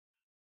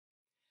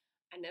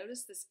I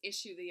noticed this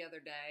issue the other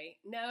day.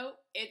 No,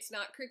 it's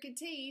not crooked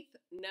teeth.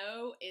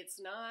 No, it's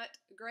not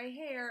gray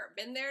hair.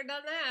 Been there,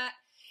 done that.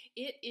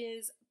 It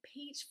is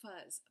peach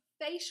fuzz,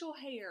 facial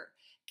hair.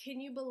 Can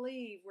you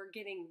believe we're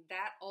getting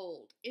that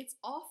old? It's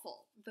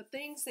awful. The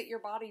things that your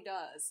body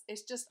does,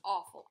 it's just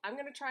awful. I'm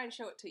going to try and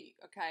show it to you,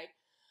 okay?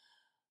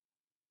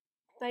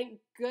 Thank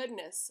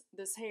goodness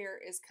this hair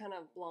is kind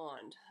of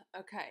blonde.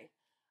 Okay,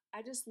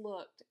 I just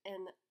looked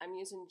and I'm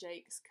using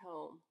Jake's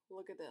comb.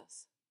 Look at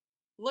this.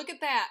 Look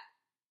at that.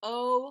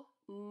 Oh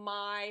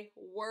my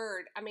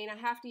word. I mean, I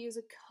have to use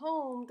a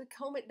comb to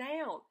comb it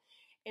down.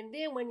 And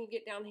then when you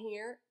get down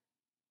here,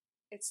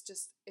 it's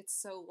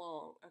so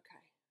long.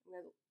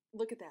 Okay,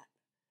 look at that.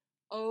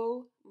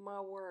 Oh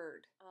my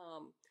word.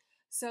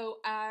 So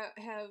I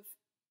have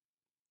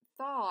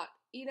thought,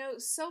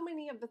 so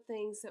many of the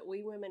things that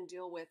we women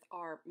deal with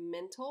are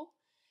mental.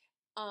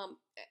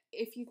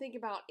 If you think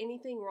about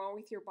anything wrong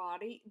with your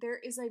body, there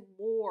is a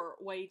war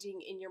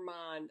waging in your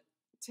mind,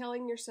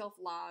 telling yourself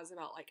lies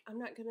about, like, I'm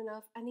not good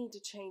enough. I need to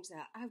change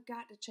that. I've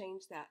got to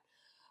change that.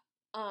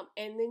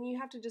 And then you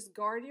have to just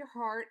guard your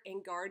heart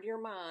and guard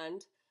your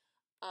mind,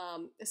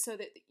 so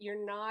that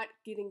you're not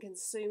getting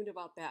consumed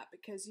about that,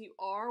 because you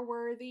are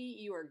worthy,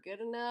 you are good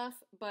enough,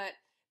 but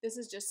this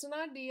is just an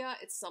idea.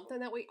 It's something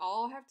that we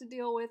all have to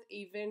deal with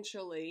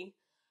eventually.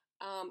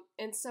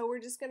 And so we're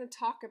just going to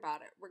talk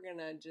about it. We're going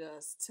to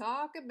just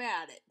talk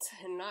about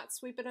it and not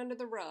sweep it under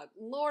the rug.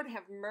 Lord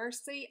have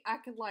mercy. I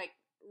could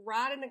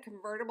ride in a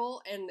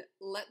convertible and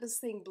let this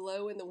thing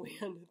blow in the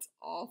wind. It's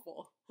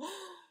awful.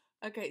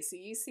 Okay, so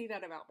you see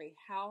that about me.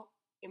 How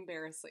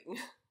embarrassing.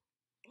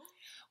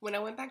 When I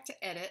went back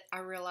to edit, I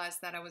realized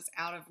that I was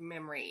out of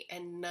memory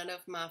and none of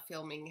my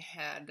filming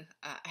had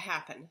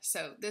happened.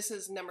 So this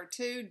is number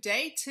 2,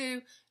 day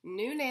 2,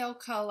 new nail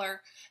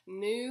color,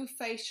 new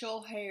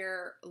facial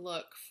hair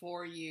look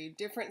for you.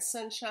 Different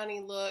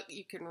sunshiny look.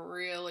 You can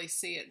really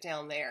see it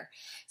down there.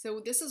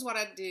 So this is what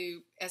I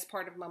do as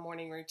part of my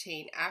morning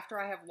routine. After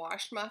I have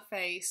washed my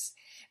face,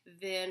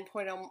 then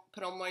put on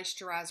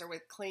moisturizer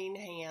with clean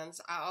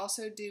hands. I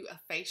also do a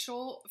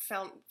facial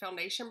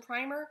foundation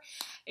primer.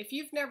 If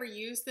you've never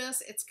used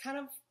this,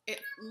 it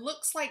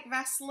looks like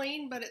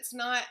Vaseline, but it's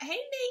not. Hey,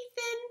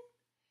 Nathan!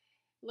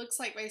 Looks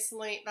like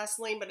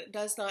Vaseline, but it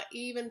does not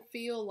even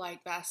feel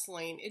like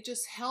Vaseline. It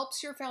just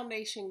helps your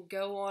foundation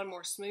go on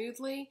more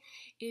smoothly.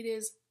 It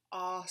is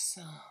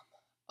awesome.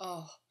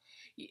 Oh,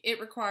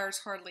 it requires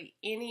hardly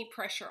any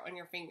pressure on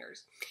your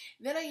fingers.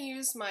 Then I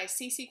use my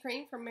CC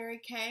cream from Mary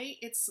Kay.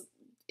 It's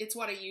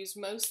what I use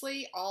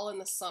mostly all in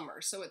the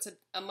summer. So it's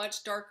a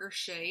much darker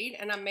shade,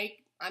 and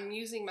I'm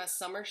using my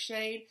summer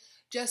shade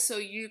just so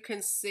you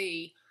can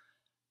see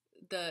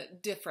the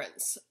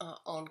difference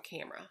on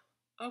camera.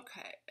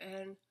 Okay,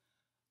 and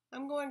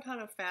I'm going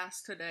kind of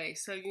fast today,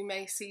 so you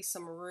may see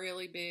some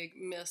really big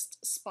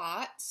missed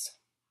spots.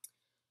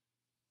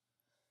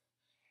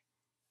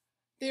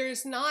 There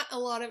is not a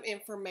lot of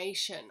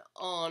information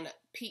on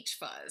peach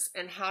fuzz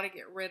and how to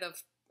get rid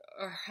of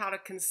or how to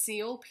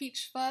conceal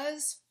peach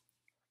fuzz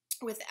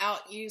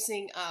without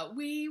using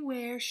We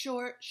Wear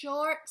Short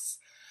Shorts,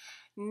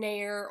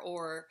 Nair,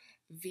 or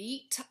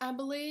Veet, I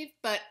believe.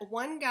 But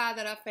one guy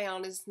that I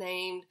found is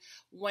named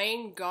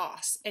Wayne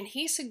Goss, and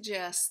he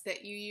suggests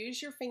that you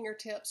use your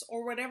fingertips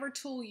or whatever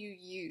tool you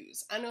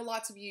use. I know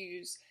lots of you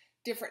use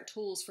different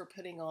tools for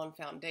putting on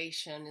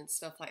foundation and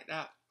stuff like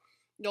that.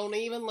 Don't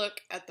even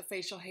look at the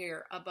facial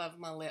hair above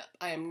my lip.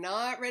 I am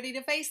not ready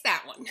to face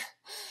that one.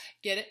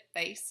 Get it?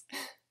 Face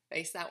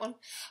that one.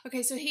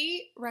 Okay, so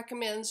he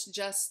recommends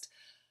just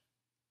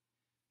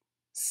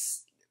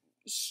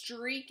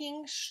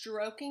stroking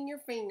your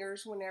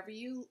fingers whenever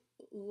you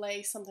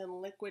lay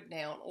something liquid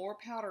down or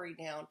powdery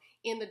down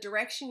in the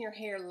direction your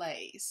hair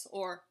lays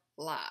or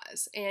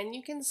lies. And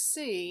you can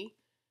see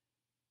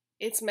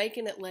it's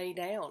making it lay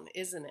down,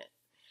 isn't it?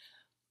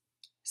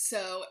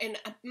 So, and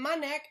my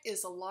neck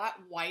is a lot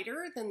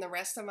whiter than the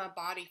rest of my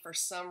body for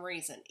some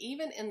reason.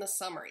 Even in the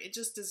summer, it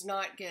just does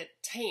not get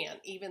tan,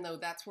 even though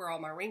that's where all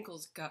my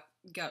wrinkles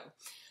go.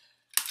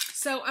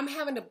 So I'm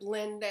having to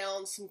blend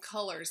down some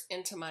colors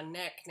into my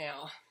neck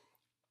now.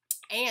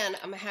 And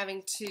I'm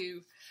having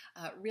to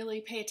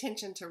really pay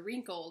attention to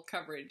wrinkle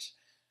coverage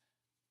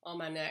on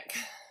my neck,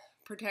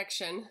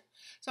 protection.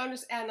 So I'm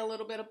just adding a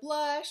little bit of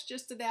blush,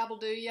 just a dabble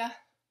do ya.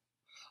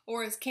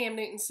 Or as Cam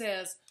Newton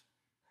says,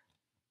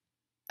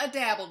 a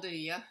dabble do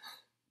ya.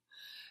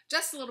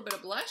 Just a little bit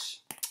of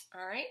blush,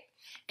 all right?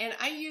 And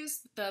I use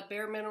the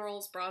Bare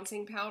Minerals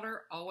bronzing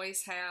powder,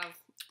 always have,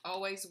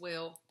 always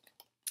will.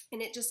 And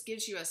it just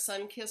gives you a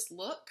sun-kissed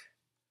look.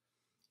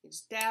 You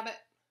just dab it,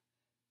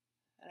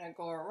 and I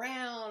go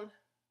around.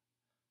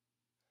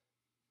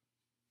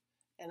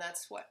 And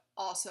that's what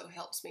also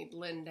helps me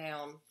blend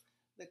down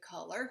the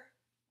color.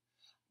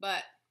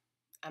 But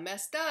I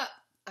messed up.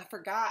 I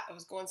forgot. I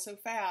was going so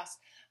fast.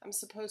 I'm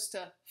supposed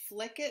to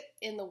flick it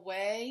in the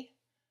way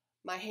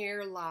my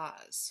hair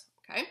lies.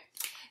 Okay?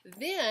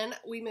 Then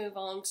we move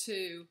on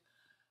to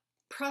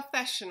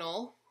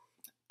Professional.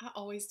 I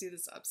always do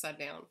this upside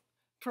down.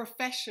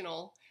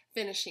 Professional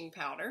Finishing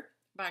Powder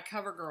by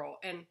CoverGirl.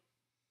 And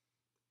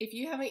if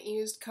you haven't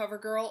used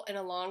CoverGirl in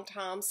a long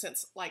time,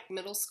 since like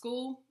middle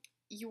school,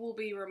 you will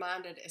be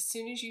reminded as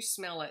soon as you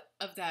smell it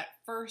of that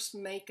first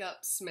makeup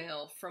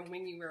smell from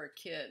when you were a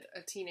kid,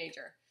 a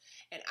teenager.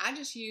 And I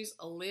just use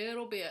a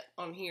little bit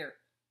on here.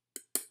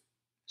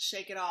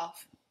 Shake it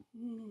off.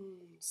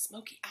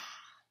 Smoky.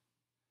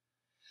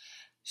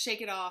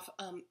 Shake it off.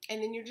 And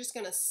then you're just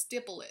going to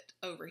stipple it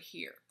over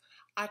here.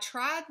 I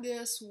tried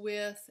this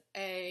with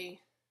a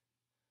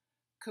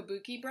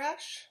kabuki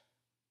brush,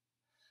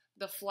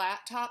 the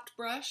flat-topped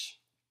brush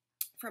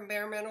from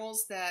Bare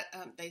Minerals that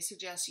they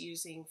suggest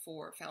using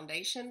for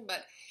foundation.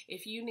 But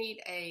if you need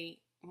a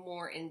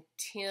more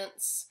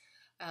intense,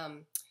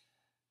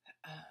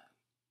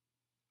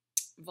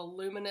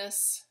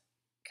 voluminous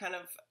kind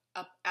of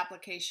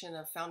application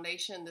of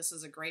foundation, this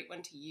is a great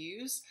one to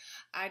use.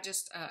 I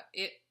just,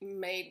 it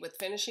made with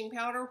finishing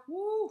powder,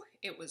 whoo,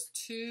 it was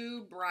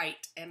too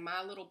bright, and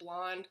my little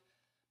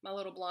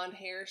blonde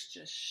hairs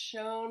just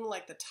shone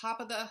like the top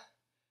of the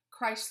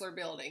Chrysler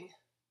building.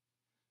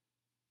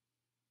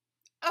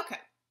 Okay,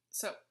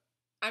 so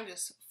I'm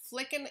just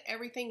flicking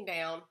everything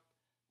down,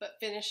 but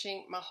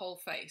finishing my whole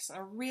face. I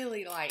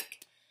really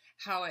like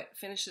how it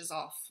finishes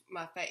off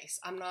my face.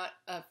 I'm not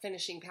a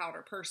finishing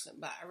powder person,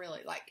 but I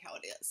really like how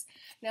it is.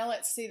 Now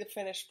let's see the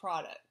finished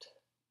product.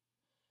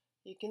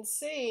 You can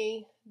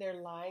see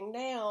they're lying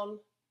down.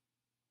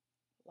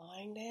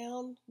 Lying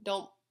down.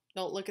 Don't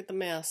look at the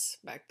mess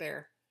back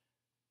there.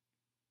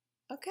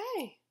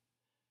 Okay.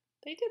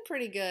 They did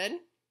pretty good.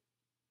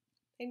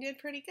 They did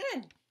pretty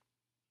good.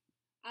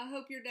 I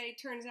hope your day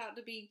turns out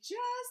to be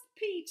just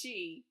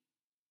peachy,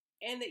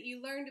 and that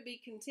you learn to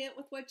be content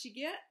with what you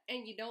get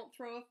and you don't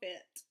throw a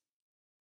fit.